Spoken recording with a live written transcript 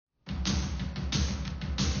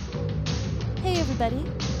everybody.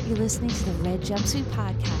 You're listening to the Red Jumpsuit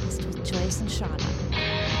Podcast with Joyce and Seana.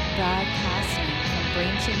 Broadcasting from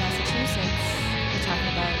Braintree, Massachusetts. We're talking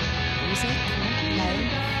about music, life,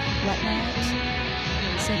 whatnot.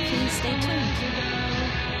 So please stay tuned.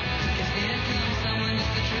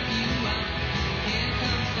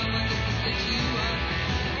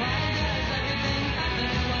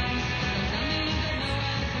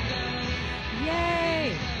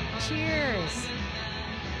 Yay! Cheers!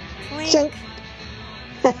 Clink!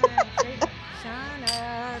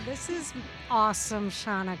 Shauna, this is awesome,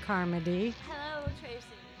 Shauna Carmody. Hello, Tracy.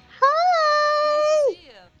 Hi! Nice to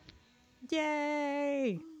see you.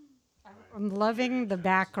 Yay! I'm loving the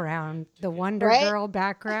background, the Wonder Right? Girl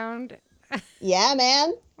background. Yeah,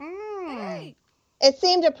 man. Hey. It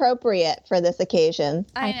seemed appropriate for this occasion.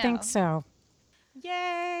 I know. think so.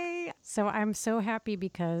 Yay! So I'm so happy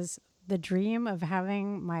because the dream of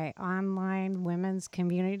having my online women's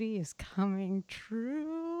community is coming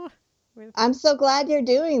true. I'm so glad you're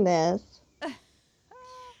doing this.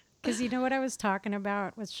 Because you know what I was talking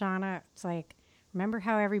about with Shauna? It's like, remember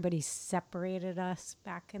how everybody separated us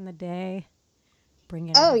back in the day?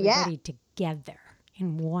 Bringing Oh, yeah. everybody together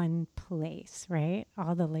in one place, right?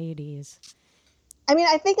 All the ladies. I mean,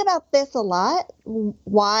 I think about this a lot.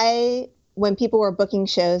 Why, when people were booking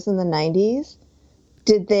shows in the 90s,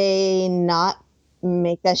 did they not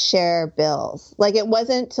make us share bills? Like, it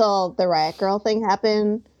wasn't till the Riot Girl thing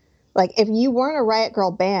happened. Like, if you weren't a Riot Girl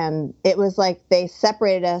band, it was like they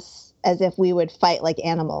separated us as if we would fight like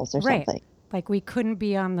animals or Right. something. Like we couldn't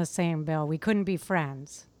be on the same bill. We couldn't be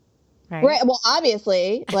friends. Right. Right. Well,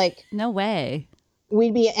 obviously, like, No way.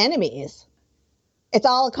 we'd be enemies. It's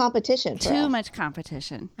all a competition for Too us. much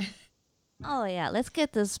competition. Oh, yeah. Let's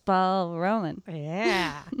get this ball rolling.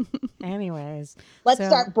 Yeah. Anyways. Let's so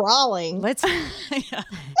start brawling. Let's. You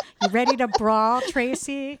ready to brawl,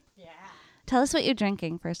 Tracy? Tell us what you're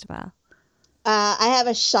drinking, first of all. I have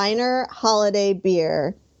a Shiner holiday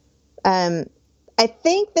beer. I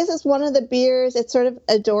think this is one of the beers. It's sort of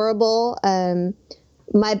adorable.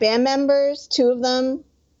 My band members, two of them,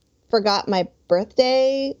 forgot my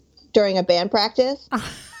birthday during a band practice.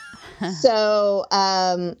 So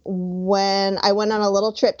when I went on a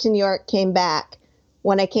little trip to New York, came back.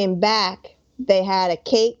 When I came back, they had a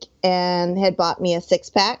cake and had bought me a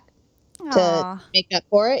 6-pack to Aw. make up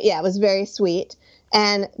for it. Yeah, it was very sweet.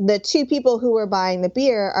 And the two people who were buying the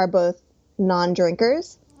beer are both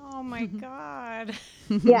non-drinkers. Oh my God.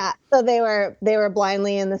 Yeah, so they were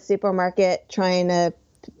blindly in the supermarket trying to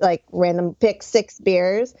like random pick 6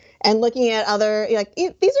 beers and looking at other, like,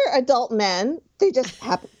 these are adult men. They just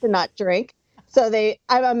happen to not drink. So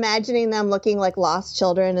I'm imagining them looking like lost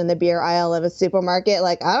children in the beer aisle of a supermarket.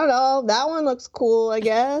 Like, I don't know, that one looks cool, I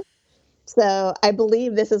guess. So I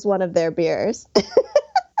believe this is one of their beers.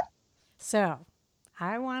 So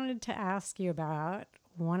I wanted to ask you about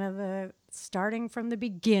starting from the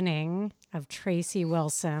beginning of Tracy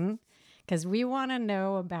Wilson, because we want to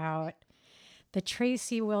know about the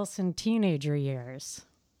Tracy Wilson teenager years.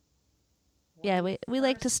 Yeah, we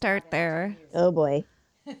like to start there. Oh boy.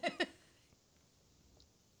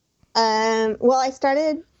 Well, I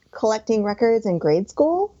started collecting records in grade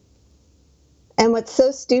school. And what's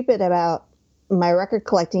so stupid about my record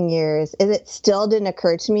collecting years is it still didn't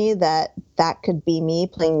occur to me that that could be me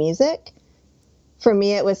playing music. For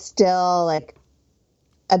me, it was still like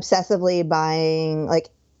obsessively buying like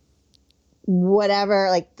whatever,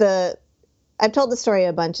 like I've told the story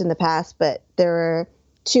a bunch in the past, but there were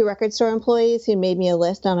 2 record store employees who made me a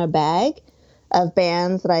list on a bag of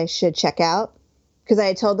bands that I should check out because I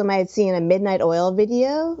had told them I had seen a Midnight Oil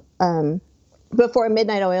video. Before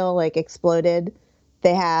Midnight Oil like exploded,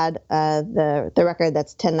 they had the record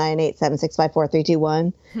that's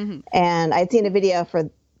 10-9-8-7-6-5-4-3-2-1, and I'd seen a video for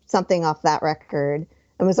something off that record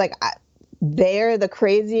and was like, they're the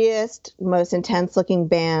craziest, most intense looking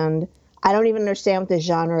band. I don't even understand what this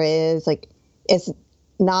genre is. Like, it's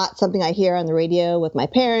not something I hear on the radio with my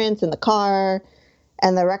parents in the car.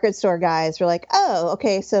 And the record store guys were like, oh,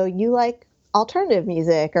 okay, so you like alternative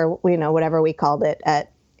music or, whatever we called it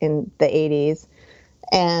in the 80s.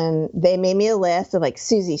 And they made me a list of like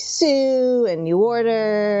Susie Sue and New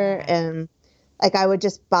Order. And like, I would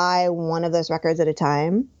just buy one of those records at a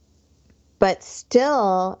time. But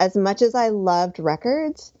still, as much as I loved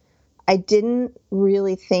records, I didn't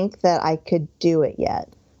really think that I could do it yet.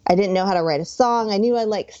 I didn't know how to write a song. I knew I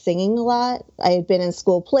liked singing a lot. I had been in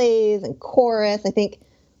school plays and chorus. I think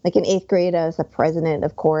like in 8th grade, I was the president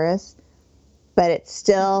of chorus. But it's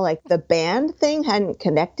still like the band thing hadn't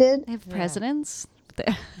connected. They have presidents.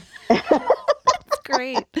 That's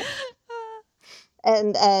great.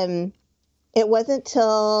 And it wasn't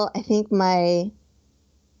till I think my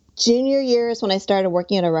junior years when I started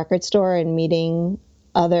working at a record store and meeting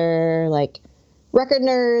other like record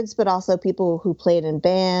nerds, but also people who played in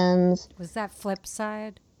bands. Was that Flip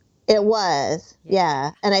Side? It was,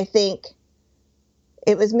 yeah. And I think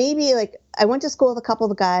it was maybe like I went to school with a couple of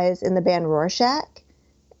the guys in the band Rorschach,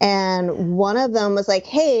 and one of them was like,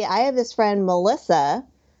 "Hey, I have this friend Melissa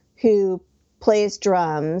who plays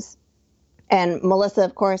drums." And Melissa,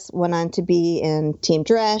 of course, went on to be in Team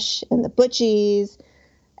Dresch and the Butchies.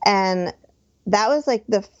 And that was like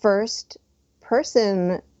the first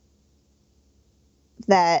person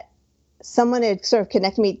that someone had sort of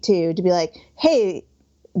connected me to be like, hey,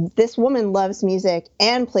 this woman loves music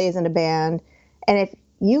and plays in a band. And if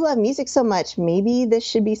you love music so much, maybe this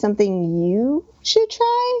should be something you should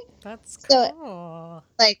try. That's cool. So,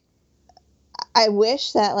 like, I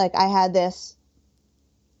wish that like I had this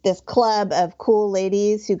club of cool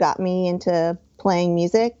ladies who got me into playing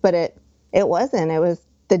music, but it wasn't. It was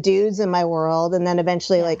the dudes in my world, and then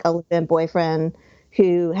eventually like a live-in boyfriend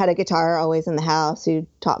who had a guitar always in the house who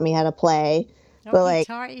taught me how to play. Oh, but like he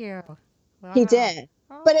taught you. Wow. he did.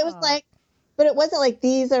 But it was like, but it wasn't like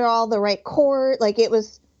these are all the right chord. Like it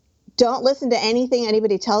was, don't listen to anything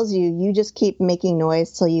anybody tells you. You just keep making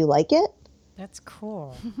noise till you like it. That's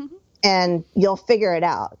cool. And you'll figure it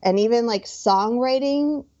out. And even like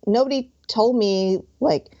songwriting, nobody told me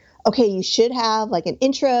like, okay, you should have like an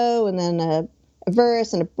intro and then a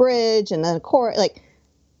verse and a bridge and then a chorus. Like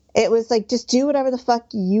it was like, just do whatever the fuck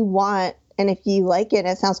you want. And if you like it and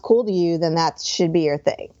it sounds cool to you, then that should be your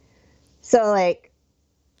thing. So like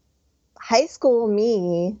high school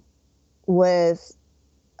me was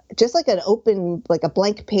just like an open, like a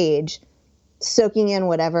blank page, soaking in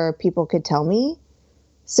whatever people could tell me.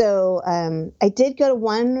 So I did go to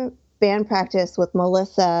one band practice with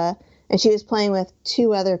Melissa, and she was playing with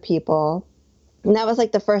two other people. And that was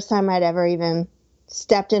like the first time I'd ever even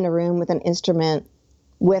stepped in a room with an instrument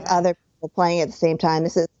with other people playing at the same time.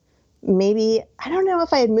 This is maybe, I don't know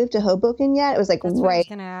if I had moved to Hoboken yet. It was like That's right. what I was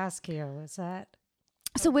going to ask you. Is that?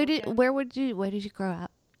 So where did you grow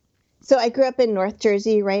up? So I grew up in North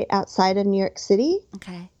Jersey, right outside of New York City.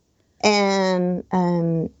 Okay. And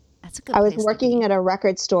that's a good I was place to working be. at a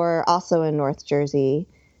record store also in North Jersey.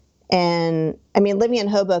 And I mean, living in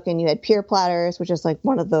Hoboken, you had Pier Platters, which is like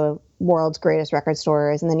one of the world's greatest record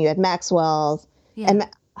stores. And then you had Maxwell's. Yeah. And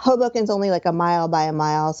Hoboken's only like a mile by a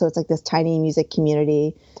mile. So it's like this tiny music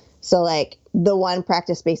community. So like the one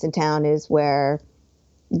practice space in town is where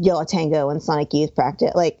Yellow Tango and Sonic Youth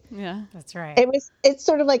practice. Like, Yeah. That's right. it's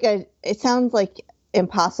sort of like it sounds like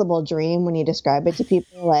impossible dream when you describe it to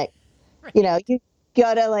people. Like, you know, you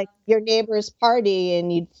go to like your neighbor's party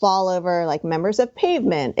and you'd fall over like members of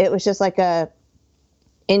Pavement. It was just like a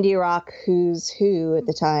indie rock who's who at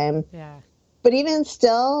the time. Yeah. But even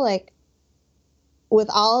still, like with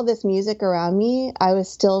all of this music around me, I was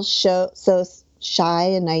still so shy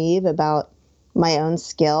and naive about my own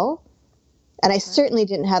skill. And I certainly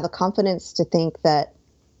didn't have the confidence to think that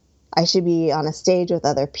I should be on a stage with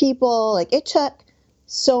other people. Like it took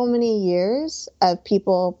so many years of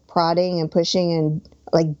people prodding and pushing and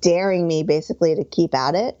like daring me basically to keep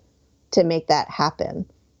at it to make that happen.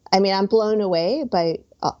 I mean, I'm blown away by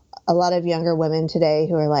a lot of younger women today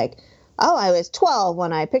who are like, oh, I was 12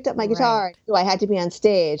 when I picked up my guitar. So I had to be on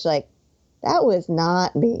stage. Like that was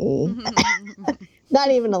not me.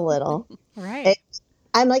 Not even a little. Right.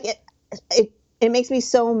 I'm like, it makes me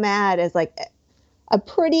so mad as like a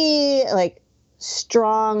pretty like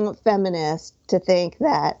strong feminist to think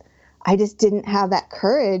that I just didn't have that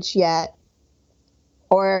courage yet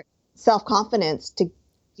or self-confidence to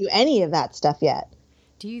do any of that stuff yet.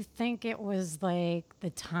 Do you think it was like the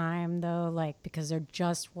time though, like because there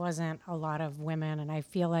just wasn't a lot of women, and I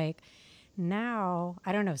feel like now,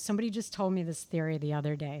 I don't know, somebody just told me this theory the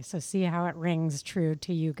other day, so see how it rings true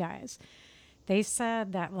to you guys. They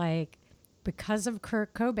said that like because of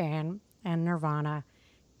Kurt Cobain and Nirvana,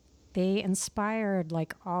 they inspired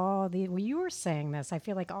like all the, well, you were saying this, I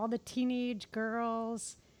feel like all the teenage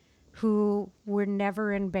girls who were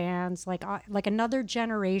never in bands, like another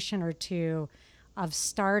generation or two of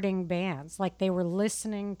starting bands. Like they were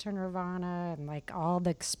listening to Nirvana and like all the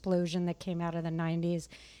explosion that came out of the 90s.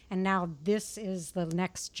 And now this is the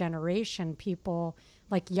next generation. People,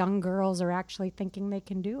 like young girls, are actually thinking they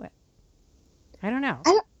can do it. I don't know.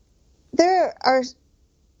 There are,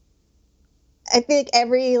 I think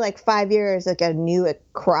every like 5 years, like a new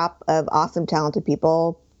crop of awesome, talented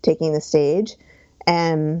people taking the stage.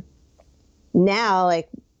 And now, like,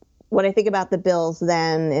 when I think about the Bills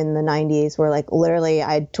then in the 90s, where like literally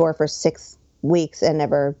I'd tour for 6 weeks and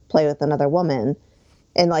never play with another woman.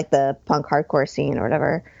 in like the punk hardcore scene or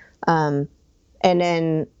whatever. And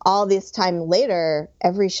then all this time later,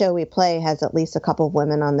 every show we play has at least a couple of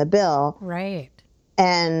women on the bill. Right.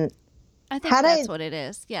 And I think that's what it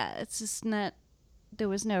is. Yeah, it's just not, there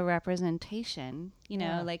was no representation,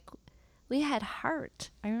 like we had Heart.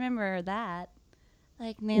 I remember that.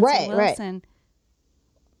 Like Nancy Wilson. Right.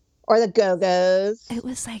 Or the Go-Go's. It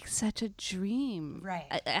was like such a dream.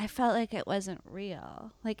 Right. I felt like it wasn't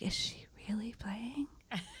real. Like, is she really playing?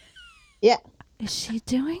 Yeah. Is she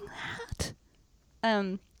doing that?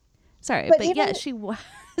 Sorry, But but yeah, she was.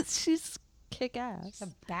 She's kick-ass.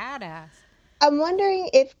 A badass. I'm wondering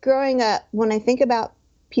if growing up, when I think about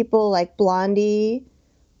people like Blondie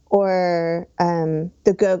or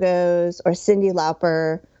the Go-Go's or Cyndi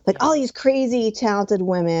Lauper, like all these crazy talented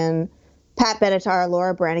women, Pat Benatar,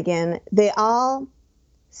 Laura Branigan, they all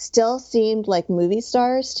still seemed like movie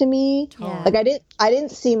stars to me. Yeah. Like I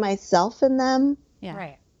didn't see myself in them. Yeah.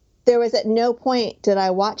 Right. There was at no point did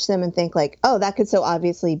I watch them and think like, oh, that could so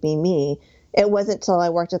obviously be me. It wasn't till I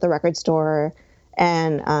worked at the record store.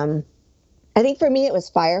 And I think for me it was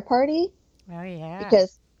Fire Party. Oh, yeah.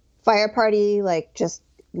 Because Fire Party like just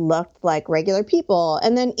looked like regular people.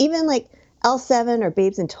 And then even like L7 or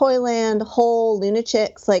Babes in Toyland, Hole,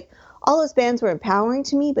 Lunatics, like all those bands were empowering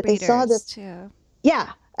to me, but Breeders, they saw this too.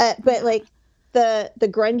 Yeah. But like the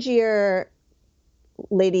grungier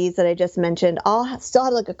ladies that I just mentioned all still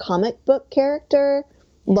had like a comic book character,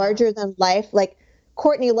 larger than life. Like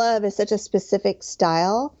Courtney Love is such a specific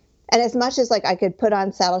style. And as much as like I could put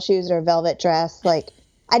on saddle shoes or a velvet dress, like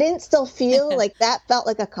I didn't still feel like that felt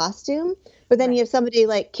like a costume. But then you have somebody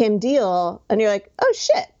like Kim Deal and you're like, oh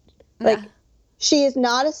shit. Like she is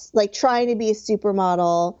not like trying to be a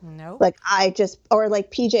supermodel. Nope. Like or like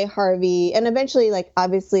PJ Harvey. And eventually like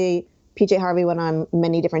obviously PJ Harvey went on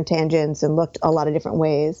many different tangents and looked a lot of different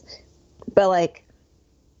ways. But like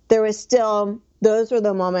there was still, those were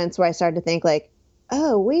the moments where I started to think like,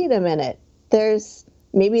 oh, wait a minute.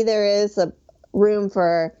 Maybe there is a room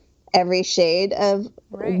for every shade of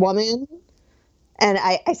woman. And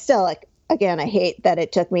I still like, again, I hate that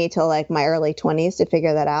it took me till like my early 20s to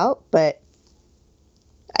figure that out, but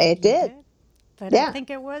it did. But I think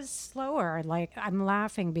it was slower. Like I'm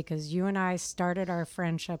laughing because you and I started our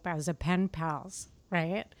friendship as a pen pals,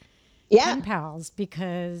 right? Yeah. Pen pals,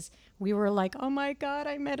 because we were like, oh my God,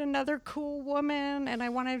 I met another cool woman and I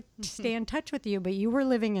want to stay in touch with you. But you were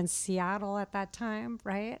living in Seattle at that time,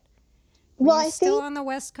 right? Were you still on the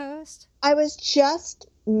West Coast? I was just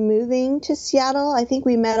moving to Seattle. I think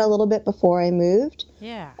we met a little bit before I moved.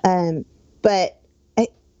 Yeah. But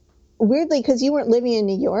weirdly, because you weren't living in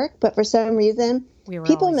New York, but for some reason, we were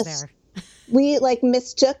always there. We like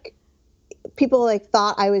mistook. People like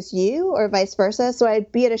thought I was you or vice versa. So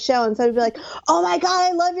I'd be at a show and somebody'd be like, oh my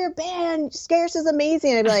God, I love your band. Scarce is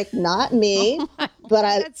amazing. And I'd be like, not me, but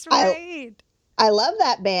That's right. I love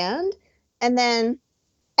that band. And then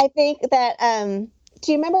I think that,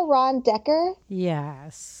 do you remember Ron Decker?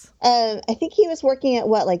 Yes. I think he was working at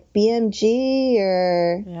like BMG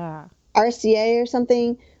or RCA or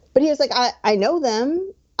something. But he was like, I know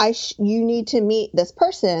them. You need to meet this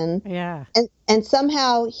person. Yeah. And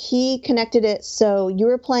somehow he connected it so you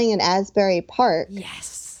were playing in Asbury Park.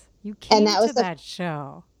 Yes. You came to that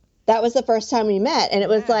show. That was the first time we met. And it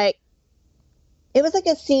was like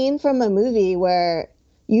a scene from a movie where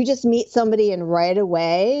you just meet somebody and right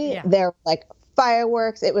away they're like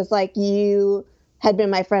fireworks. It was like you had been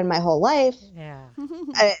my friend my whole life. Yeah.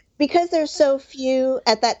 Because there's so few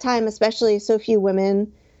at that time, especially so few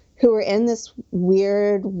women who were in this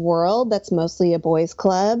weird world that's mostly a boys'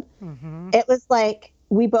 club. Mm-hmm. It was like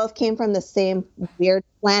we both came from the same weird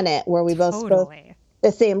planet where we both spoke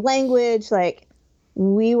the same language. Like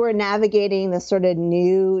we were navigating this sort of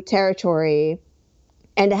new territory,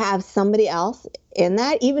 and to have somebody else in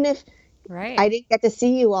that, even if I didn't get to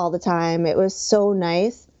see you all the time, it was so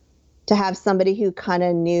nice to have somebody who kind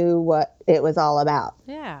of knew what it was all about.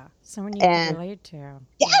 Yeah, someone you could relate to.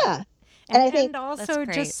 Yeah. And I think also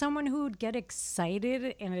just someone who would get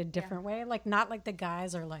excited in a different way, like not like the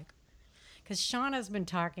guys are like, because Shauna's been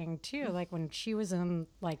talking too, like when she was in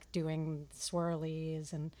like doing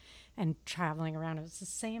swirlies and traveling around, it was the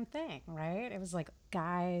same thing, right? It was like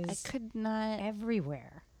guys. I could not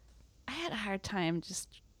everywhere. I had a hard time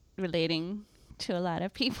just relating to a lot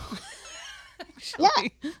of people. Yeah.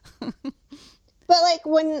 But like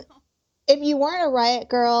if you weren't a Riot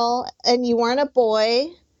Girl and you weren't a boy,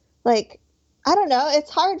 like, I don't know.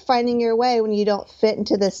 It's hard finding your way when you don't fit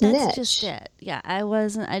into this niche. That's just it. Yeah, I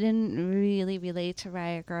didn't really relate to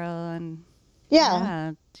Riot Girl. And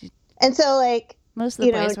and so like most of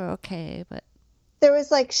the boys were okay, but there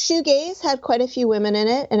was like shoegaze had quite a few women in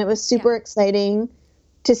it, and it was super exciting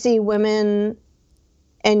to see women,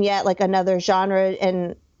 and yet like another genre.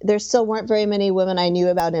 And there still weren't very many women I knew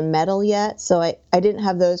about in metal yet, so I didn't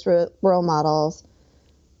have those role models.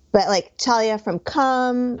 But like Talia from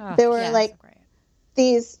Come, there were like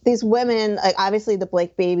these women, like obviously the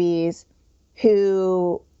Blake Babies,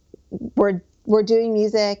 who were doing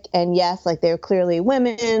music, and yes, like they were clearly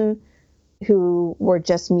women who were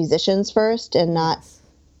just musicians first and not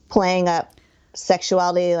playing up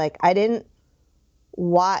sexuality. Like I didn't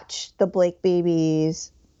watch the Blake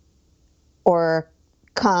Babies or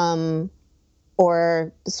Come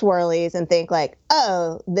or the Swirlies and think like,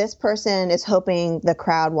 oh, this person is hoping the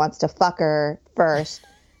crowd wants to fuck her first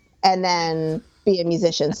and then be a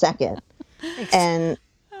musician second. And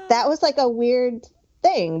that was like a weird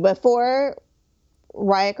thing. Before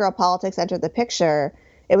Riot Girl politics entered the picture,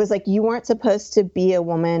 it was like you weren't supposed to be a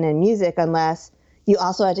woman in music unless you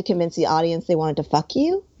also had to convince the audience they wanted to fuck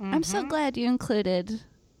you. I'm so glad you included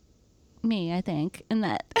me, I think, in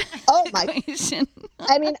that equation.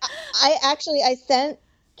 I mean, I sent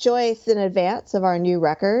Joyce in advance of our new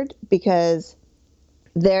record because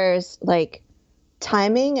there's like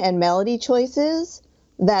timing and melody choices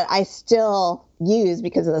that I still use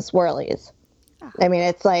because of the Swirlies. I mean,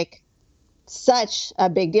 it's like such a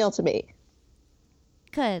big deal to me.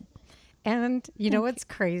 Good. And you know what's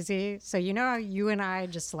crazy? So you know how you and I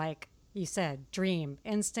just like you said, dream,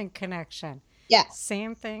 instant connection. Yeah.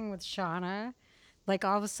 Same thing with Shauna. Like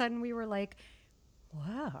all of a sudden we were like,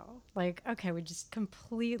 whoa, like, okay, we're just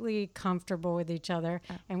completely comfortable with each other.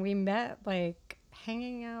 And we met like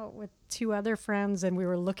hanging out with two other friends and we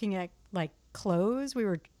were looking at like clothes. We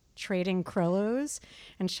were trading clothes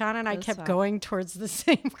and Shauna and I kept going towards the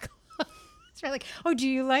same clothes. We're like, oh, do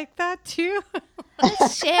you like that too?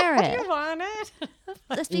 Let's share it. Do you want it?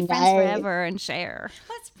 Let's be friends forever and share.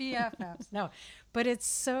 Let's be BFFs. No, but it's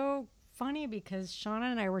so funny because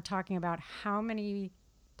Shauna and I were talking about how many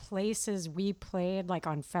places we played like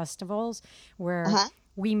on festivals where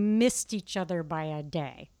we missed each other by a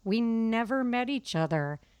day. We never met each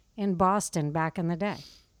other in Boston back in the day.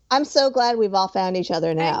 I'm so glad we've all found each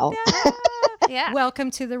other now. Yeah.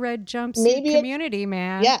 Welcome to the red jumpsuit community,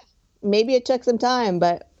 man. Yeah. Maybe it took some time,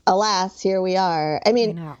 but alas, here we are. I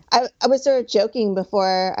mean, I was sort of joking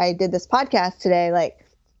before I did this podcast today, like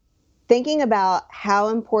thinking about how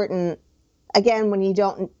important, again, when you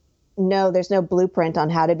don't know, there's no blueprint on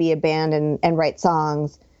how to be a band and write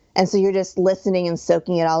songs. And so you're just listening and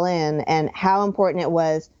soaking it all in, and how important it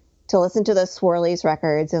was to listen to those Swirlies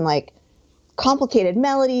records and like complicated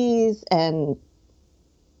melodies and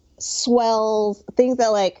swells, things that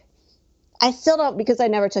like, I still don't, because I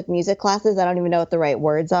never took music classes, I don't even know what the right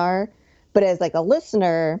words are. But as like a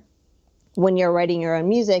listener, when you're writing your own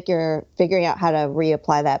music, you're figuring out how to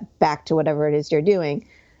reapply that back to whatever it is you're doing.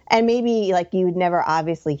 And maybe like you would never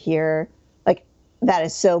obviously hear like that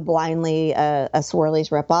is so blindly a Swirlies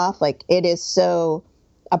ripoff. Like it is so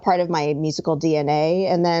a part of my musical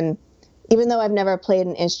DNA. And then even though I've never played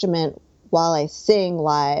an instrument while I sing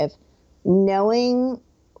live, knowing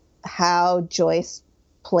how Joyce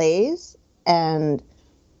plays and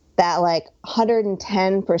that like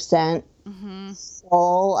 110%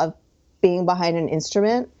 soul of being behind an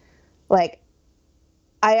instrument, like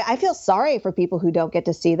I feel sorry for people who don't get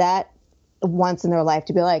to see that once in their life,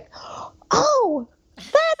 to be like, oh,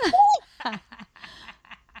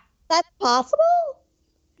 that's possible?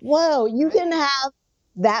 Whoa, you can have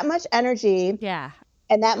that much energy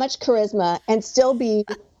and that much charisma and still be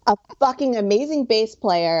a fucking amazing bass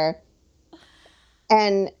player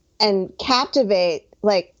and captivate,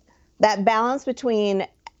 like that balance between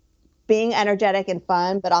being energetic and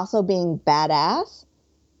fun, but also being badass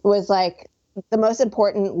was like the most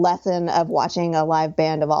important lesson of watching a live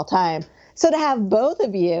band of all time. So to have both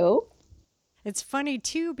of you. It's funny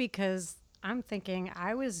too, because I'm thinking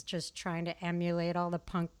I was just trying to emulate all the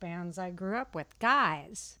punk bands I grew up with.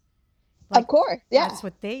 Guys. Like, of course. Yeah. That's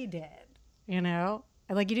what they did, you know?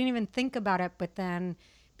 Like you didn't even think about it, but then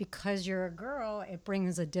because you're a girl, it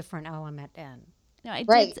brings a different element in. No,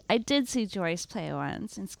 I did see Joyce play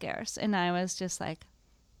once in Scarce, and I was just like,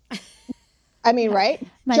 I mean, right?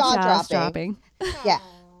 My jaw's dropping. Yeah.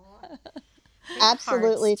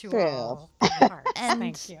 Absolutely true. And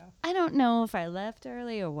thank you. I don't know if I left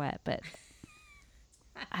early or what, but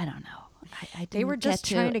I don't know. I didn't they were just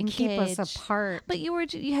trying to keep us engage. apart. But you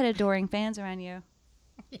had adoring fans around you.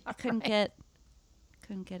 I couldn't get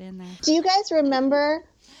in there. Do you guys remember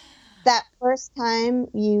that first time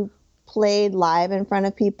you played live in front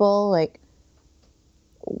of people? Like,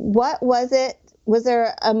 what was it was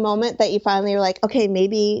there a moment that you finally were like, okay,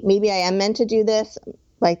 maybe I am meant to do this?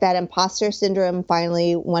 Like that imposter syndrome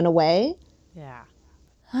finally went away? Yeah.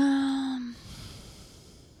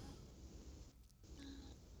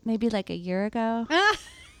 Maybe like a year ago.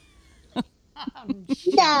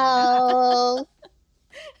 No.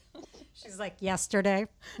 She's like, yesterday.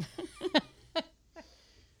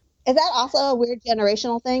 Is that also a weird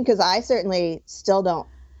generational thing? Because I certainly still don't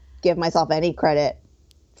give myself any credit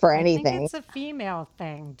for anything. I think it's a female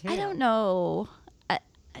thing too. I don't know.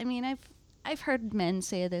 I mean, I've heard men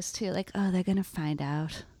say this too, like, oh, they're gonna find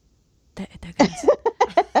out. They're gonna,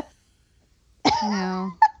 you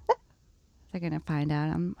know, they're gonna find out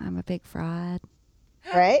I'm a big fraud.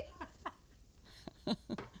 Right?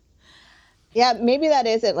 Yeah, maybe that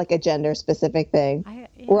isn't like a gender specific thing.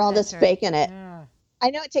 We're all just faking it. Yeah. I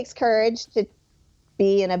know it takes courage to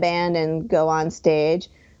be in a band and go on stage,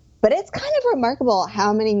 but it's kind of remarkable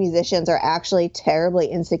how many musicians are actually terribly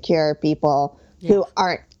insecure people who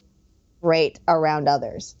aren't great around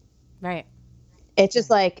others. Right. It's just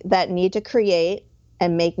like that need to create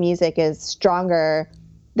and make music is stronger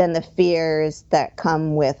than the fears that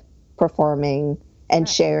come with performing and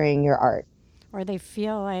sharing your art. Or they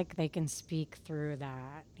feel like they can speak through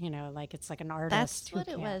that, like it's like an artist. That's what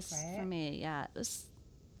it was for me. Yeah, it was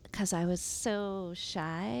because I was so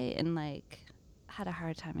shy and like had a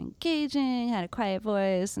hard time engaging, had a quiet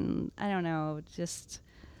voice, and I don't know, just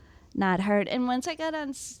not heard. And once I got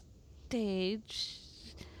on stage,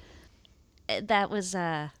 that was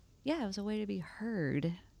it was a way to be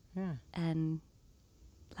heard. Yeah. And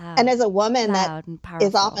loud. And as a woman, that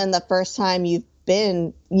is often the first time you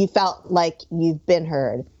felt like you've been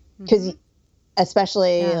heard. Because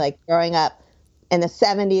especially like growing up in the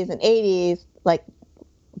 70s and 80s, like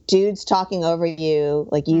dudes talking over you,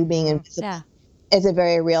 like you being invisible is a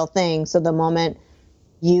very real thing. So the moment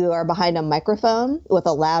you are behind a microphone with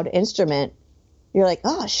a loud instrument, you're like,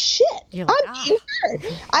 oh shit, I'm being heard.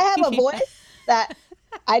 I have a voice that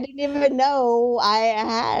I didn't even know I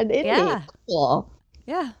had in me. Cool.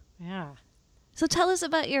 Yeah. Yeah. So tell us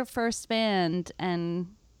about your first band and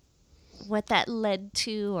what that led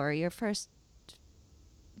to, or your first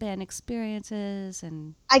band experiences.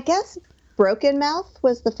 And I guess Broken Mouth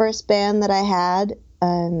was the first band that I had.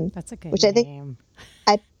 That's a good name.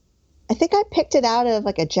 I think I picked it out of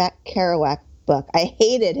like a Jack Kerouac book. I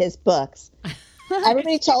hated his books.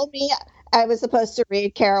 Everybody told me I was supposed to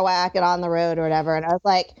read Kerouac and On the Road or whatever, and I was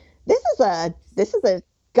like, this is a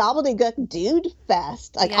gobbledygook dude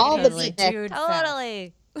fest. Like all the beatnik,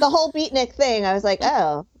 totally. The whole beatnik thing. I was like,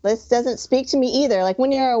 oh, this doesn't speak to me either. Like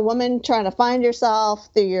when you're a woman trying to find yourself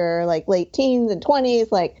through your like late teens and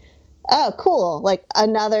 20s, like, oh, cool, like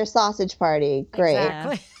another sausage party, great.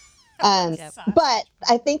 Exactly. But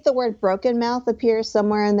I think the word Broken Mouth appears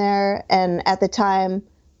somewhere in there. And at the time,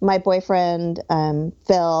 my boyfriend,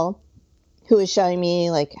 Phil, who was showing me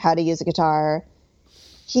like how to use a guitar,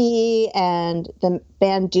 he and the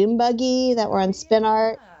band Doom Buggy that were on Spin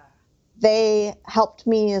Art, they helped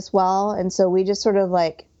me as well. And so we just sort of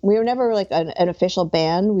like, we were never like an official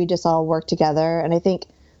band. We just all worked together. And I think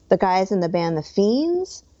the guys in the band, The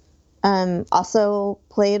Fiends, also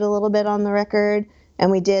played a little bit on the record. And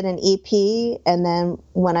we did an EP. And then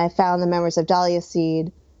when I found the members of Dahlia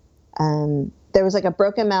Seed, there was like a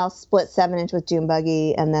Broken Mouth split 7-inch with Doom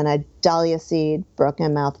Buggy, and then a Dahlia Seed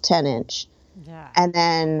Broken Mouth 10-inch. Yeah. And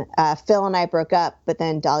then Phil and I broke up, but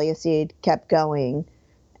then Dahlia Seed kept going.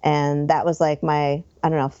 And that was like my,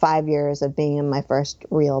 5 years of being in my first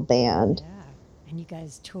real band. Yeah. And you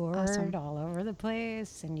guys toured all over the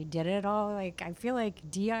place, and you did it all like, I feel like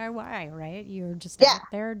DIY, right? You were just out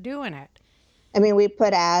there doing it. I mean, we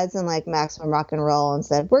put ads in like Maximum Rock and Roll and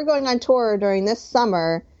said, we're going on tour during this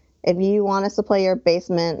summer. If you want us to play your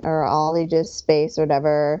basement or all ages space or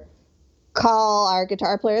whatever, call our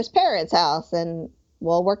guitar player's parents' house and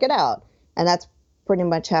we'll work it out. And that's pretty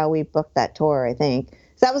much how we booked that tour, I think.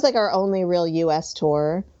 So that was like our only real U.S.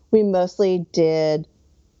 tour. We mostly did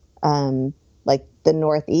like the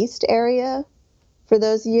Northeast area for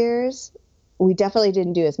those years. We definitely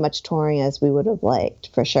didn't do as much touring as we would have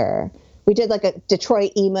liked, for sure. We did like a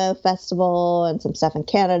Detroit emo festival and some stuff in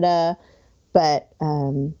Canada, but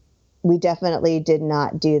we definitely did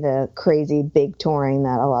not do the crazy big touring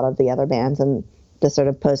that a lot of the other bands in the sort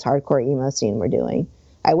of post-hardcore emo scene were doing.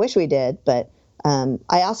 I wish we did, but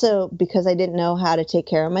I also, because I didn't know how to take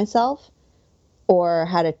care of myself or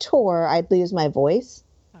how to tour, I'd lose my voice.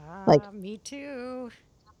 Like me too.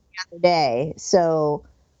 The other day. So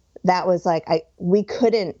that was like, we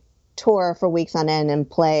couldn't tour for weeks on end and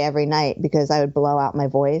play every night because I would blow out my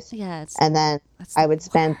voice. Yeah. And then I would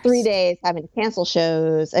spend 3 days having to cancel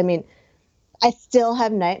shows. I mean, I still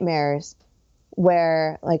have nightmares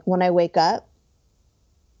where, like, when I wake up,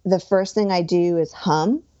 the first thing I do is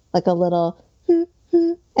hum, like a little,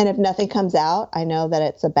 and if nothing comes out, I know that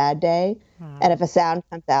it's a bad day. And if a sound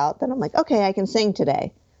comes out, then I'm like, okay, I can sing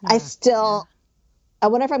today. I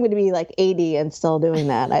wonder if I'm going to be like 80 and still doing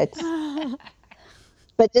that.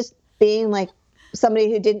 But just being like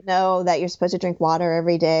somebody who didn't know that you're supposed to drink water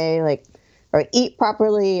every day, like, or eat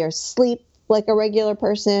properly or sleep like a regular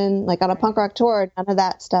person, like on a punk rock tour, none of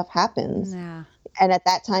that stuff happens. Yeah. And at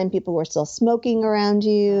that time, people were still smoking around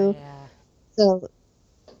you. So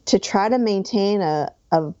to try to maintain a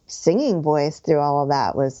singing voice through all of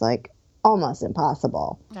that was like almost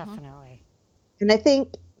impossible. Definitely. And I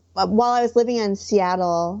think while I was living in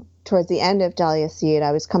Seattle towards the end of Dahlia Seed,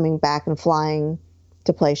 I was coming back and flying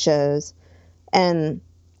to play shows. And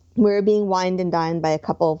we were being wined and dined by a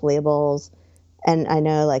couple of labels. And I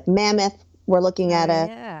know like Mammoth were looking at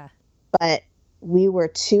it, but we were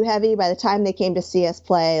too heavy. By the time they came to see us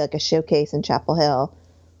play like a showcase in Chapel Hill,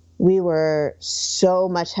 we were so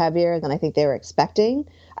much heavier than I think they were expecting.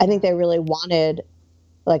 I think they really wanted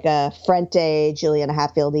like a Frente, Juliana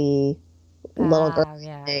Hatfield-y little girl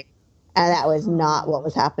thing. And that was not what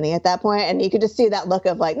was happening at that point. And you could just see that look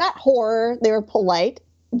of like, not horror. They were polite,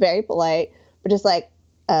 very polite, but just like,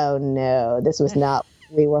 oh no, this was not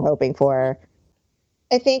what we were hoping for.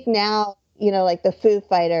 I think now, you know, like the Foo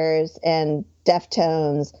Fighters and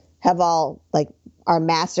Deftones have all like are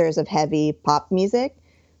masters of heavy pop music,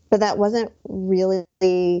 but that wasn't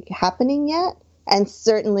really happening yet. And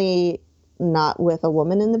certainly not with a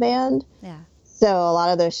woman in the band. Yeah. So a lot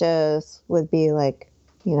of those shows would be like,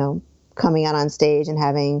 you know, coming out on stage and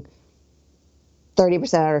having 30%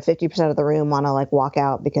 or 50% of the room want to like walk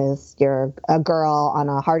out because you're a girl on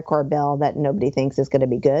a hardcore bill that nobody thinks is going to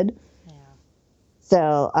be good. Yeah.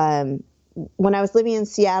 So when I was living in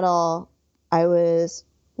Seattle, I was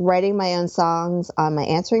writing my own songs on my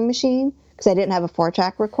answering machine because I didn't have a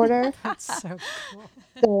 4-track recorder. That's so cool.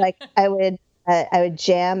 So like I would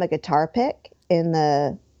jam a guitar pick in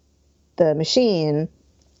the machine,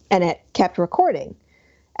 and it kept recording.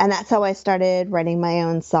 And that's how I started writing my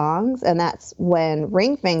own songs. And that's when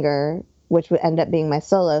Ring Finger, which would end up being my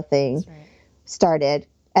solo thing, started.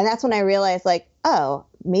 And that's when I realized, like, oh,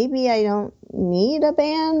 maybe I don't need a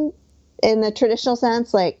band in the traditional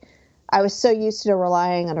sense. Like, I was so used to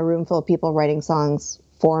relying on a room full of people writing songs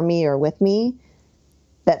for me or with me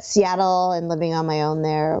that Seattle and living on my own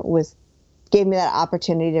there gave me that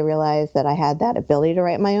opportunity to realize that I had that ability to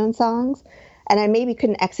write my own songs. And I maybe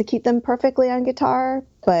couldn't execute them perfectly on guitar,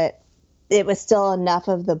 but it was still enough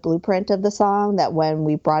of the blueprint of the song that when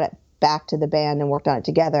we brought it back to the band and worked on it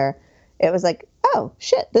together, it was like, oh,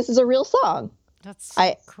 shit, this is a real song. That's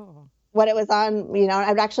so cool. When it was on, you know, I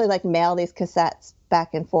would actually like mail these cassettes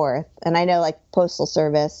back and forth. And I know like Postal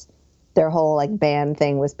Service, their whole like band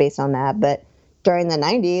thing was based on that. But during the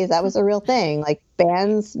 90s, that was a real thing. Like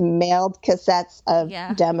bands mailed cassettes of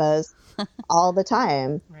demos all the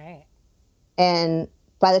time. Right. And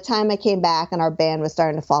by the time I came back and our band was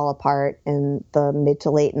starting to fall apart in the mid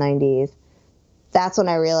to late 90s, that's when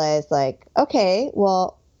I realized, like, okay,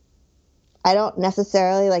 well, I don't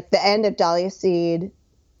necessarily, like, the end of Dahlia Seed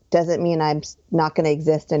doesn't mean I'm not going to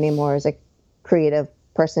exist anymore as a creative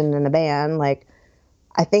person in a band. Like,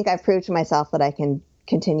 I think I've proved to myself that I can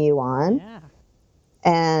continue on. Yeah.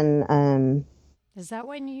 And is that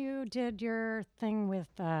when you did your thing with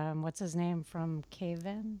what's his name from Cave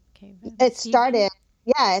In? It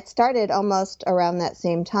started almost around that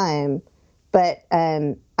same time. But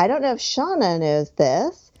I don't know if Shauna knows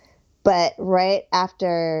this, but right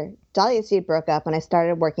after Dahlia Seed broke up and I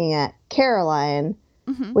started working at Caroline,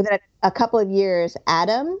 within a couple of years,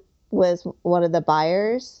 Adam was one of the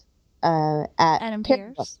buyers at Adam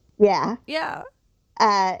Pierce. Yeah. Yeah.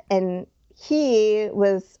 And he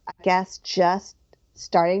was, I guess, just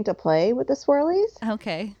starting to play with the Swirlies.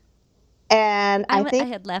 Okay. And I think I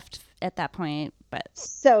had left at that point, but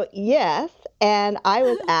so yes, and I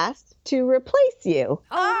was asked to replace you.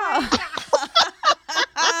 Oh.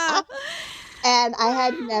 And I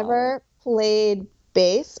had never played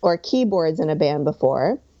bass or keyboards in a band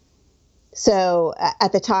before. So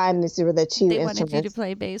at the time, these were the two instruments. They wanted you to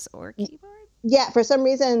play bass or keyboard? Yeah, for some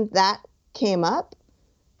reason that came up.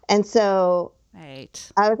 And so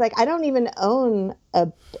I was like, I don't even own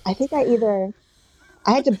I think I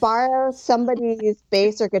had to borrow somebody's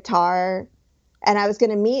bass or guitar, and I was going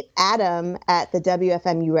to meet Adam at the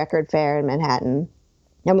WFMU record fair in Manhattan.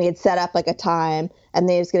 And we had set up like a time, and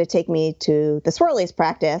they was going to take me to the Swirlies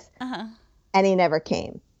practice, and he never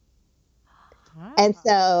came. Wow. And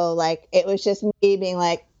so like, it was just me being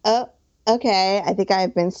like, oh, okay, I think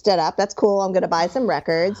I've been stood up. That's cool. I'm going to buy some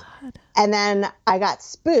records. And then I got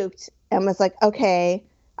spooked and was like, okay,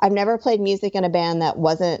 I've never played music in a band that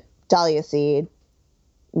wasn't Dahlia Seed.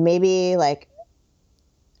 Maybe like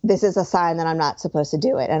this is a sign that I'm not supposed to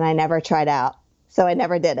do it. And I never tried out. So I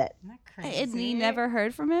never did it. And you never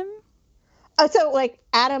heard from him? Oh, so like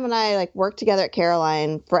Adam and I like worked together at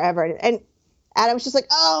Caroline forever. And Adam was just like,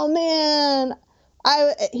 oh man,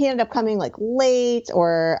 he ended up coming like late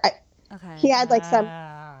he had like some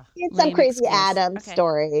crazy excuse. Adam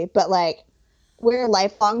story, but like we're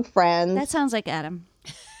lifelong friends. That sounds like Adam.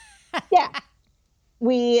 Yeah.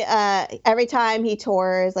 We, every time he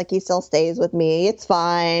tours, like he still stays with me. It's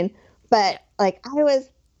fine. But like I was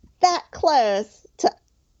that close to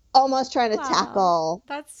almost trying to tackle.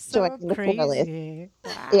 That's so crazy.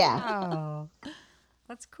 Wow. Yeah.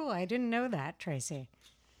 That's cool. I didn't know that, Tracy.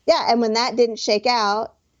 Yeah. And when that didn't shake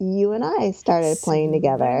out, you and I started playing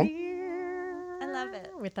together. I love it.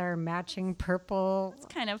 With our matching purple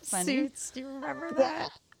kind of funny suits. Do you remember that?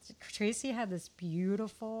 Yeah. Tracy had this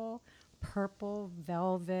beautiful purple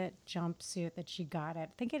velvet jumpsuit that she got at,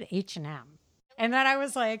 I think at H&M. And then I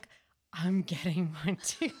was like, I'm getting one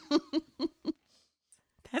too.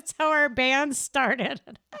 That's how our band started.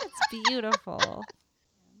 It's beautiful.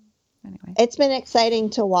 Anyway. It's been exciting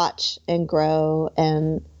to watch and grow.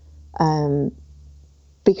 And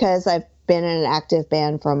because I've been in an active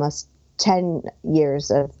band for almost 10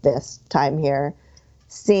 years of this time here,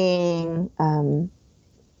 seeing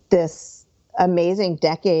this amazing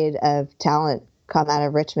decade of talent come out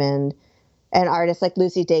of Richmond, and artists like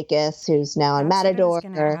Lucy Dacus, who's now on Matador. That's what I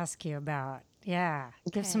was going to ask you about. Yeah.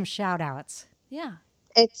 Give some shout outs. Yeah.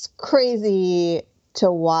 It's crazy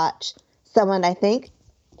to watch someone. I think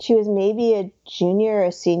she was maybe a junior or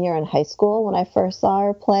a senior in high school when I first saw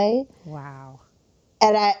her play. Wow.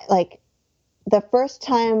 And I like the first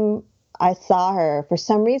time I saw her, for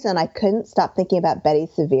some reason, I couldn't stop thinking about Betty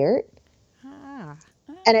Severe.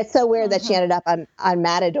 And it's so weird that she ended up on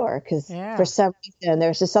Matador because for some reason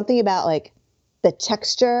there's just something about like the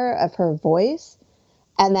texture of her voice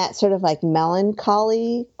and that sort of like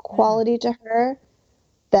melancholy quality to her,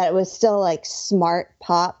 that it was still like smart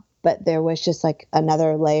pop, but there was just like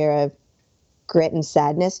another layer of grit and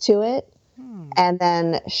sadness to it. And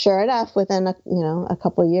then sure enough, within a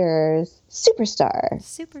couple years, superstar.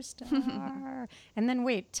 And then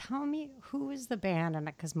wait, tell me, who is the band? And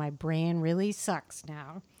because my brain really sucks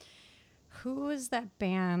now. Who is that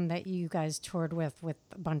band that you guys toured with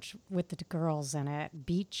the girls in it?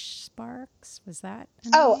 Beach Sparks? Was that?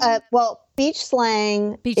 Well, Beach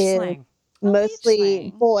Slang is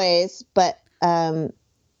mostly boys, but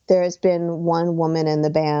there's been one woman in the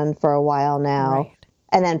band for a while now. Right.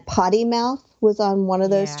 And then Potty Mouth was on one of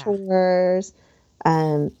those tours.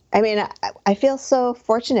 I mean, I feel so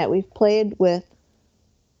fortunate. We've played with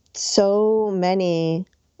so many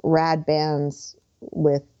rad bands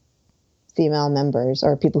with female members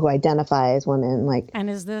or people who identify as women. And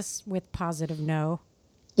is this with Positive No?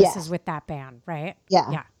 Yes. This is with that band, right?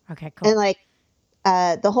 Yeah. Yeah. Okay, cool.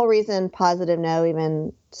 And the whole reason Positive No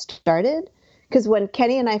even started, because when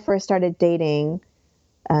Kenny and I first started dating,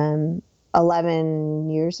 11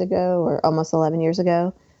 years ago or almost 11 years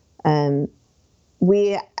ago,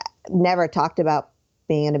 we never talked about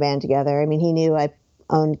being in a band together. I mean, he knew I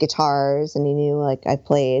owned guitars and he knew like I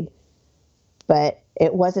played, but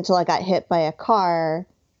it wasn't until I got hit by a car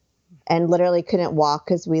and literally couldn't walk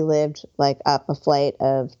because we lived like up a flight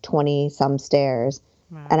of 20 some stairs.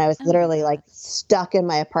 Wow. And I was literally like stuck in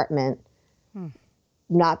my apartment,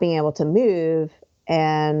 not being able to move,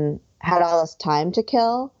 and had all this time to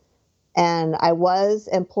kill. And I was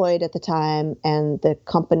employed at the time, and the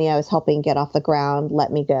company I was helping get off the ground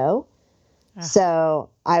let me go. So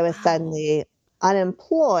I was suddenly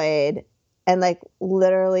unemployed, and like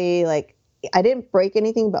literally like I didn't break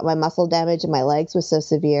anything, but my muscle damage in my legs was so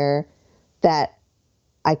severe that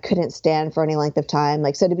I couldn't stand for any length of time.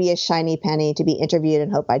 Like, so to be a shiny penny, to be interviewed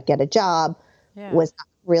and hope I'd get a job was not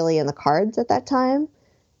really in the cards at that time.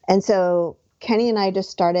 And so Kenny and I just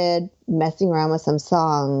started messing around with some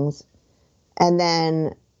songs. And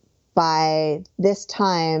then by this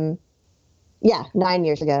time, 9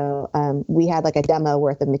 years ago, we had like a demo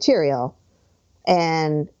worth of material.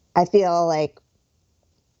 And I feel like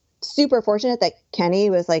super fortunate that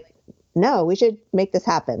Kenny was like, no, we should make this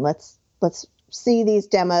happen. Let's see these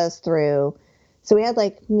demos through. So we had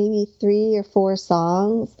like maybe 3 or 4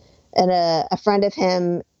 songs, and a friend of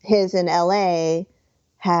his in LA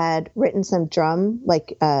had written some drum,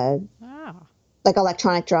 like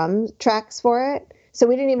electronic drum tracks for it. So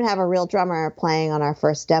we didn't even have a real drummer playing on our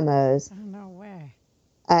first demos. Oh, no way.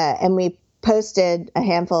 And we posted a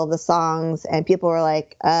handful of the songs, and people were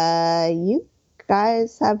like, you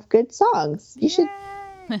guys have good songs. You should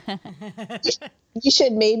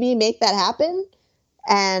maybe make that happen.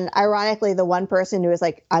 And ironically, the one person who was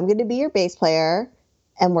like, I'm going to be your bass player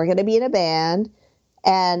and we're going to be in a band.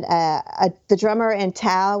 And the drummer in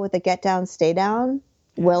Tao with the Get Down, Stay Down,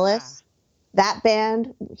 Willis, that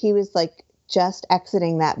band, he was like just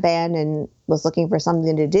exiting that band and was looking for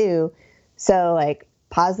something to do. So like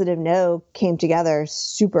Positive No came together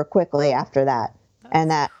super quickly after that.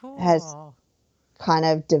 And that has kind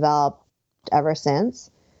of developed ever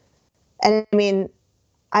since. And I mean,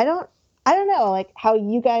 I don't know, like how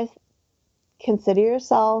you guys consider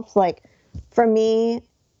yourselves. Like for me,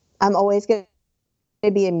 I'm always going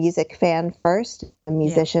to be a music fan first, a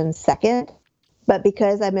musician second. But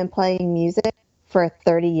because I've been playing music for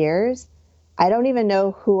 30 years, I don't even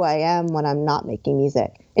know who I am when I'm not making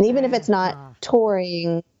music. And even if it's not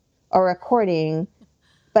touring or recording,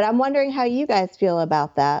 but I'm wondering how you guys feel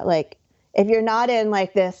about that. Like if you're not in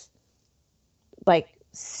like this like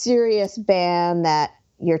serious band that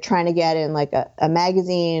you're trying to get in like a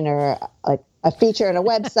magazine or like a feature on a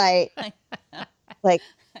website, like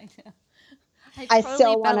I totally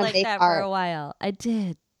still want to like make that art for a while. I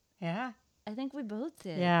did. Yeah. I think we both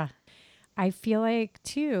did. Yeah. I feel like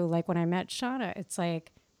too, like when I met Shauna, it's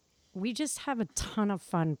like we just have a ton of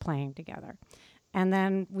fun playing together. And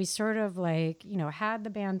then we sort of like, you know, had the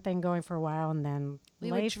band thing going for a while, and then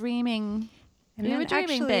we were dreaming. And we then were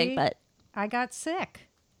dreaming big, but I got sick.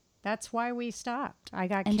 That's why we stopped. I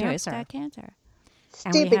got and cancer. Joyce got cancer.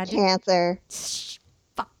 Stupid cancer.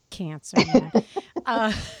 Fuck cancer,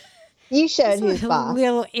 man. You showed who's a boss.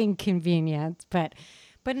 little inconvenient, but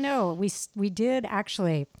no, we did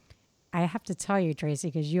actually. I have to tell you, Tracy,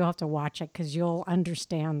 because you'll have to watch it because you'll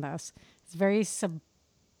understand this. It's very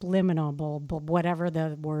subliminal, whatever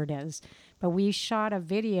the word is. But we shot a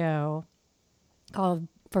video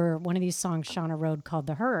for one of these songs Shauna wrote called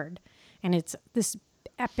 "The Herd," and it's this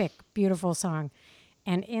epic, beautiful song.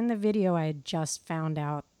 And in the video, I had just found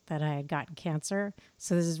out that I had gotten cancer.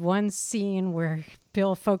 So this is one scene where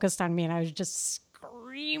Bill focused on me, and I was just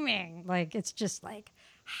screaming. Like it's just like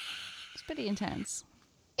it's pretty intense.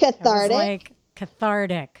 Cathartic. Like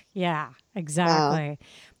cathartic. Yeah, exactly.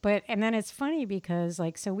 Wow. And then it's funny because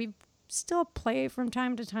like, so we still play from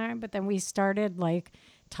time to time, but then we started like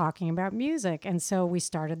talking about music. And so we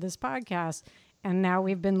started this podcast, and now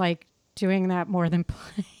we've been like doing that more than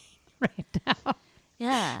playing right now.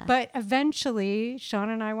 Yeah. But eventually Sean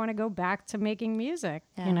and I want to go back to making music,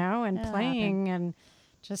 you know, and playing and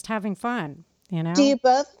just having fun, you know? Do you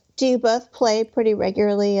both play pretty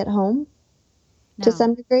regularly at home? No. To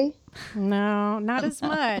some degree? No, not as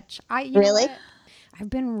much. Really?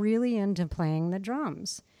 I've been really into playing the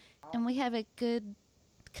drums. And we have a good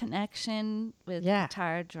connection with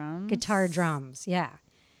guitar drums. Guitar drums, yeah.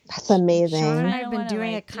 That's amazing. Sean and I have been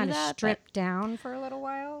doing it kind of stripped down for a little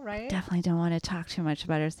while, right? Definitely don't want to talk too much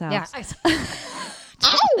about ourselves. Yeah,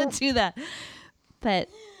 don't want to do that. But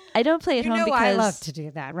I don't play at home because I love to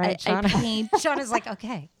do that, right, Sean? I paint. Sean is like,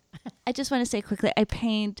 okay. I just want to say quickly, I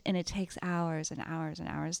paint, and it takes hours and hours and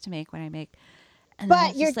hours to make what I make. And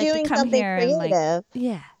but you're doing something creative.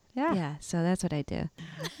 Yeah. So that's what I do.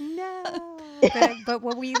 No. But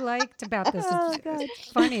what we liked about this,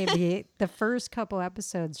 it's funny, the first couple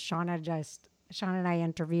episodes, Sean and I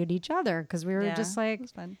interviewed each other because we were just like,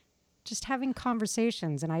 just having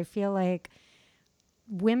conversations. And I feel like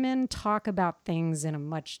women talk about things in a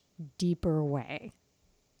much deeper way.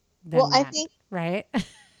 I think, right?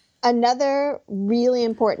 Another really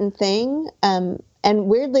important thing, and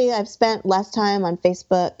weirdly, I've spent less time on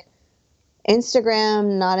Facebook,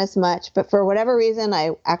 Instagram, not as much, but for whatever reason,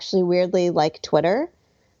 I actually weirdly like Twitter.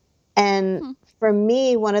 And for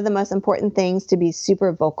me, one of the most important things to be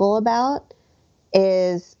super vocal about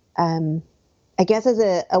is, I guess as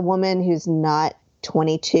a woman who's not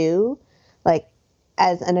 22, like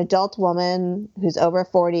as an adult woman who's over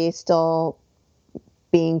 40, still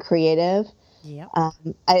being creative. Yeah.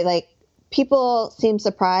 People seem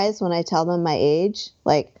surprised when I tell them my age.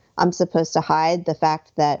 Like I'm supposed to hide the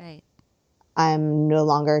fact that I'm no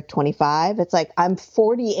longer 25. It's like I'm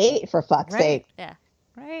 48 for fuck's sake. Yeah.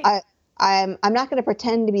 Right. I'm not going to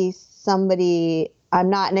pretend to be somebody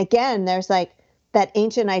I'm not. And again, there's like that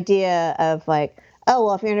ancient idea of like, oh,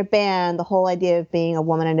 well, if you're in a band, the whole idea of being a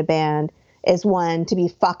woman in a band is one, to be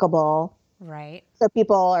fuckable. Right. So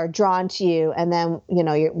people are drawn to you, and then, you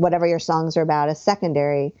know, whatever your songs are about is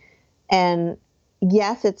secondary. And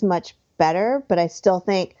yes, it's much better, but I still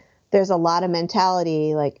think there's a lot of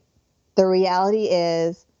mentality. Like the reality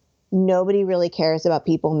is nobody really cares about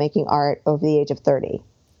people making art over the age of 30.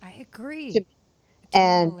 I agree.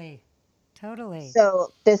 And Totally.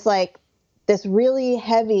 so this really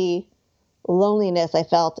heavy loneliness I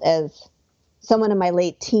felt as someone in my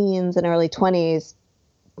late teens and early 20s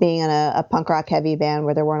being in a punk rock heavy band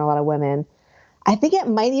where there weren't a lot of women. I think it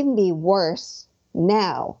might even be worse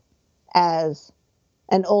now as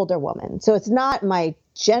an older woman. So it's not my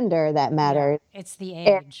gender that matters. Yeah, it's the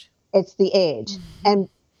age. It's the age.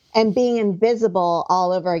 And being invisible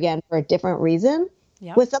all over again for a different reason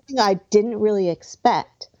was something I didn't really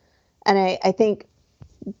expect. And I think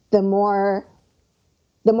the more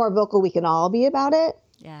vocal we can all be about it,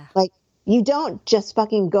 like you don't just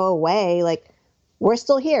fucking go away. Like we're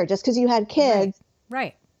still here. Just because you had kids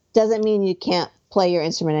Right. doesn't mean you can't play your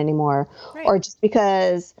instrument anymore. Right. Or just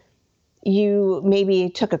because you maybe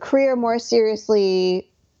took a career more seriously,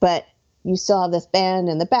 but you still have this band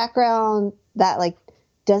in the background, that like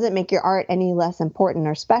doesn't make your art any less important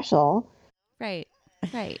or special. Right.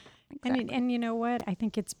 Exactly. And you know what? I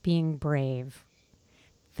think it's being brave.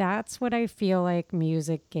 That's what I feel like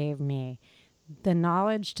music gave me. The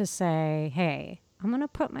knowledge to say, hey, I'm going to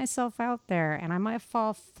put myself out there and I might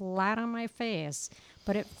fall flat on my face,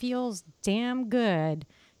 but it feels damn good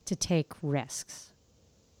to take risks.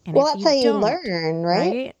 And well, that's how you learn,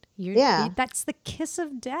 right? That's the kiss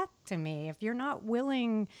of death to me. If you're not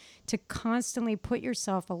willing to constantly put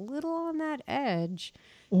yourself a little on that edge,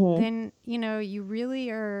 then, you really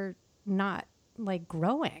are not like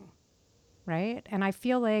growing. Right. And I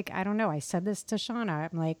feel like, I don't know, I said this to Shauna.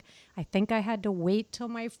 I'm like, I think I had to wait till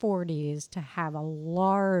my 40s to have a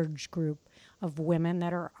large group of women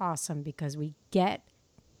that are awesome because we get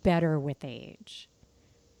better with age.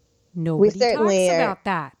 Nobody talks about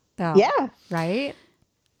that, though. Yeah. Right?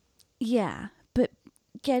 Yeah. But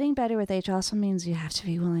getting better with age also means you have to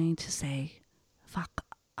be willing to say, fuck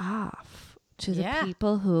off to the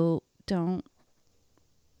people who don't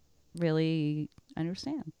really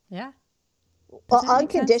understand. Yeah. Well,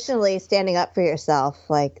 unconditionally standing up for yourself,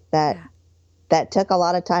 like that took a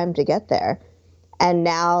lot of time to get there. And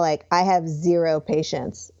now, like, I have zero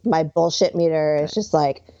patience. My bullshit meter is just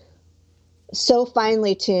like so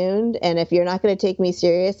finely tuned. And if you're not going to take me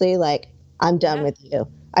seriously, like, I'm done with you.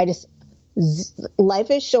 Life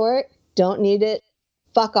is short. Don't need it.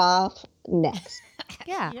 Fuck off. Next.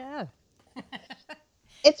 Yeah.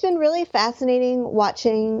 It's been really fascinating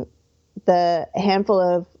watching the handful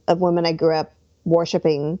of women I grew up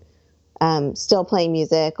worshiping, still playing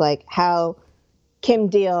music, like how Kim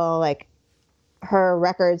Deal, like her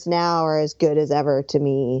records now are as good as ever to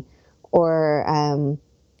me, or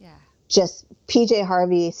just PJ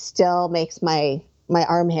Harvey still makes my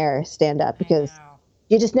arm hair stand up because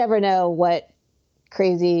you just never know what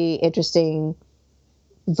crazy, interesting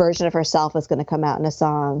version of herself is going to come out in a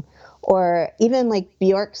song. Or even like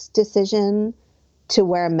Bjork's decision to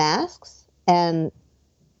wear masks and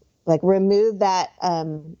like remove that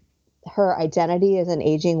her identity as an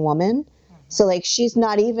aging woman. So like she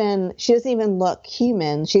doesn't even look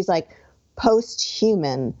human. She's like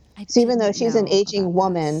post-human. So even though she's an aging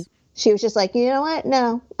woman, she was just like, you know what?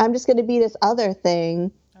 No, I'm just going to be this other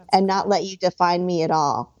thing and not let you define me at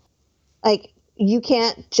all. Like you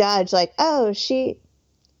can't judge like, she's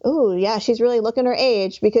really looking her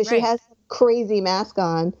age because she has a crazy mask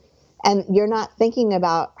on. And you're not thinking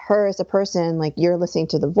about her as a person. Like you're listening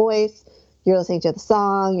to the voice, you're listening to the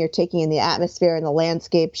song, you're taking in the atmosphere and the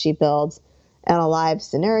landscape she builds in a live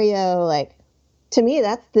scenario. Like to me,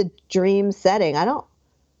 that's the dream setting. I don't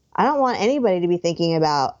want anybody to be thinking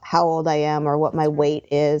about how old I am or what my weight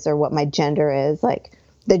is or what my gender is. Like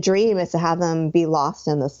the dream is to have them be lost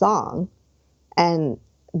in the song. And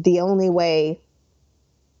the only way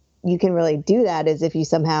you can really do that is if you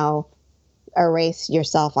somehow erase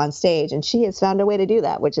yourself on stage, and she has found a way to do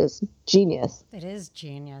that, which is genius. It is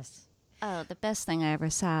genius. Oh, the best thing I ever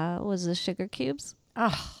saw was the Sugar Cubes.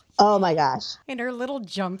 Oh my gosh. In her little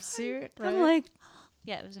jumpsuit. Right? I'm like,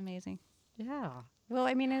 it was amazing. Yeah. Well,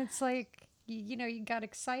 I mean, it's like, you got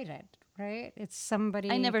excited, right? It's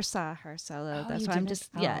somebody. I never saw her solo. That's why I'm just,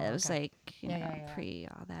 it was like, pre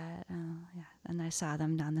all that. And I saw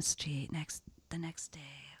them down the street the next day.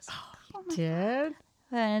 I was like, you did?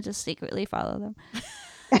 And I just secretly follow them.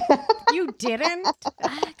 You didn't?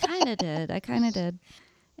 I kind of did.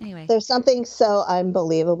 Anyway. There's something so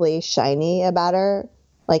unbelievably shiny about her.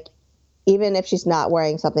 Like, even if she's not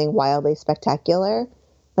wearing something wildly spectacular,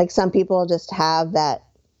 like some people just have that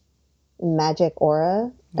magic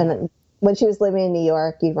aura. Yeah. And when she was living in New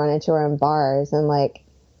York, you'd run into her in bars and like,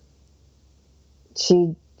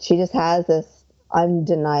 she just has this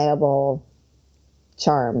undeniable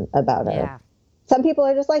charm about her. Yeah. Some people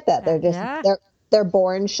are just like that. They're just they're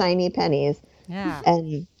born shiny pennies. Yeah.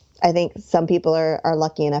 And I think some people are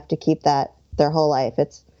lucky enough to keep that their whole life.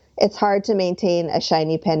 It's hard to maintain a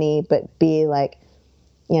shiny penny, but be like,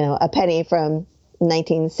 a penny from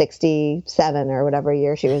 1967 or whatever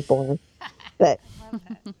year she was born. But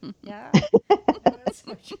Yeah.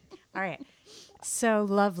 All right. So,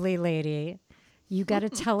 lovely lady, you got to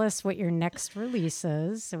tell us what your next release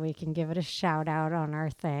is so we can give it a shout out on our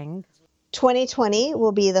thing. 2020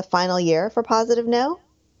 will be the final year for Positive No.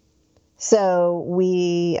 So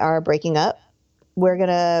we are breaking up. We're going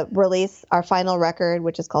to release our final record,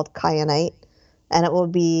 which is called Kyanite, and it will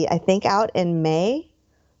be, I think, out in May.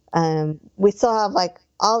 We still have like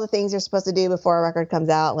all the things you're supposed to do before a record comes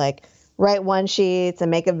out, like write one sheets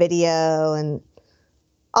and make a video and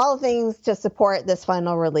all the things to support this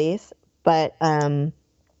final release. But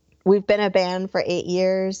we've been a band for 8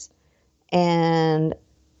 years, and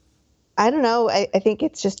I don't know. I think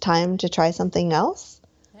it's just time to try something else.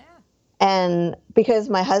 Yeah. And because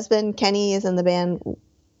my husband, Kenny, is in the band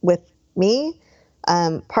with me,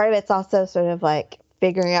 part of it's also sort of like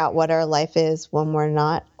figuring out what our life is when we're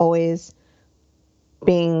not always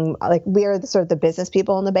being like, we are sort of the business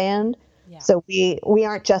people in the band. Yeah. So we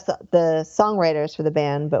aren't just the songwriters for the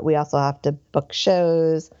band, but we also have to book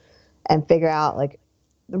shows and figure out like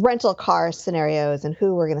the rental car scenarios and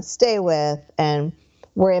who we're going to stay with and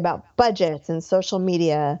worry about budgets and social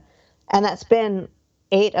media. And that's been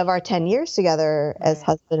 8 of our 10 years together as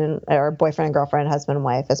husband or boyfriend and girlfriend, husband and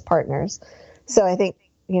wife, as partners. So I think,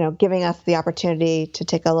 giving us the opportunity to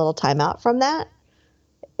take a little time out from that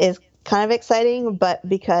is kind of exciting. But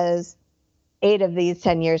because 8 of these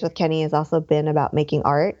 10 years with Kenny has also been about making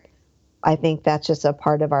art, I think that's just a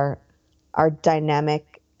part of our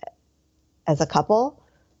dynamic as a couple.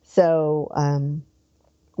 So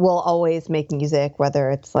we'll always make music,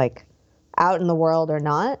 whether it's like out in the world or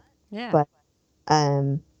not. Yeah. But I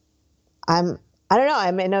don't know.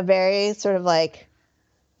 I'm in a very sort of like,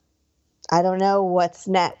 I don't know what's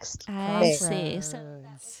next. I see. So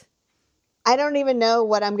I don't even know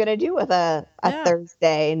what I'm going to do with a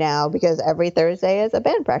Thursday now, because every Thursday is a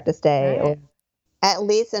band practice day. Right. Or at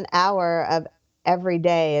least an hour of every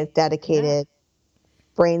day is dedicated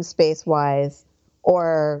brain space wise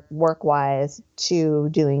or work wise to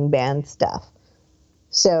doing band stuff.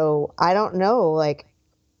 So I don't know, like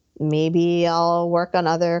maybe I'll work on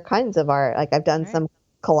other kinds of art. Like I've done some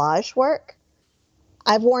collage work.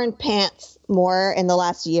 I've worn pants more in the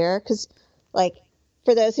last year because, like,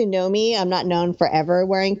 for those who know me, I'm not known for ever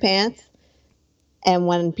wearing pants. And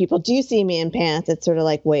when people do see me in pants, it's sort of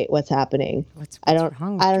like, wait, what's happening? I don't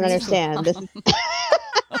understand. This is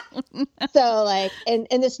so like, in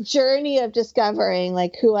this journey of discovering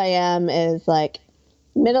like who I am is like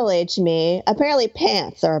middle-aged me. Apparently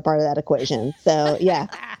pants are a part of that equation. So yeah.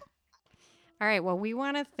 All right. Well, we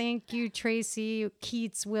want to thank you, Tracy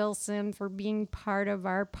Keats Wilson, for being part of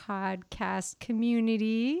our podcast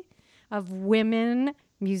community of women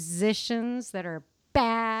musicians that are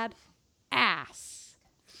bad ass.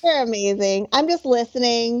 You're amazing. I'm just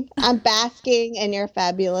listening. I'm basking in your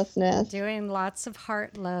fabulousness. Doing lots of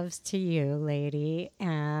heart loves to you, lady.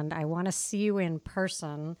 And I want to see you in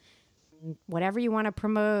person. Whatever you want to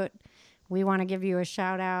promote, we want to give you a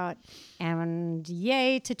shout out. And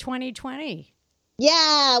yay to 2020.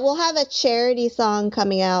 Yeah, we'll have a charity song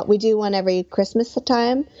coming out. We do one every Christmas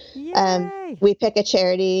time. We pick a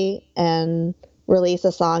charity and release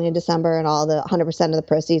a song in December, and all the 100% of the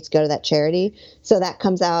proceeds go to that charity. So that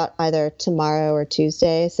comes out either tomorrow or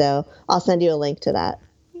Tuesday. So I'll send you a link to that.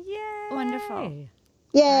 Yay! Wonderful.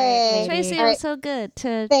 Yay! Right, Tracy, it was so good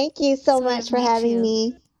to. Thank you so much for having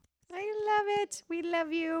me. I love it. We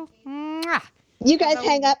love you. Mwah. You guys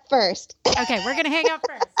hang up first. Okay, we're going to hang up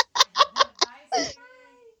first.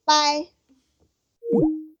 Bye.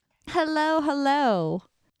 Hello.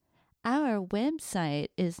 Our website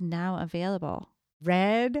is now available.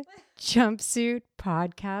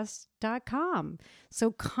 redjumpsuitpodcast.com.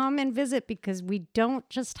 So come and visit, because we don't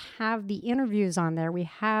just have the interviews on there. We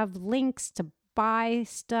have links to buy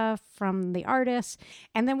stuff from the artists.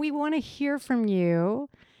 And then we want to hear from you.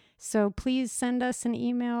 So please send us an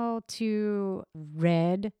email to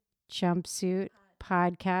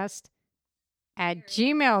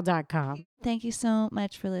redjumpsuitpodcast@gmail.com. Thank you so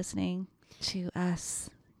much for listening to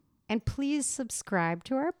us. And please subscribe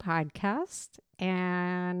to our podcast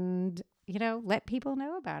and, let people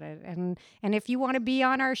know about it. And if you want to be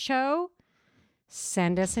on our show,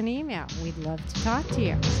 send us an email. We'd love to talk to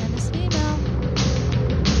you. Send us an email.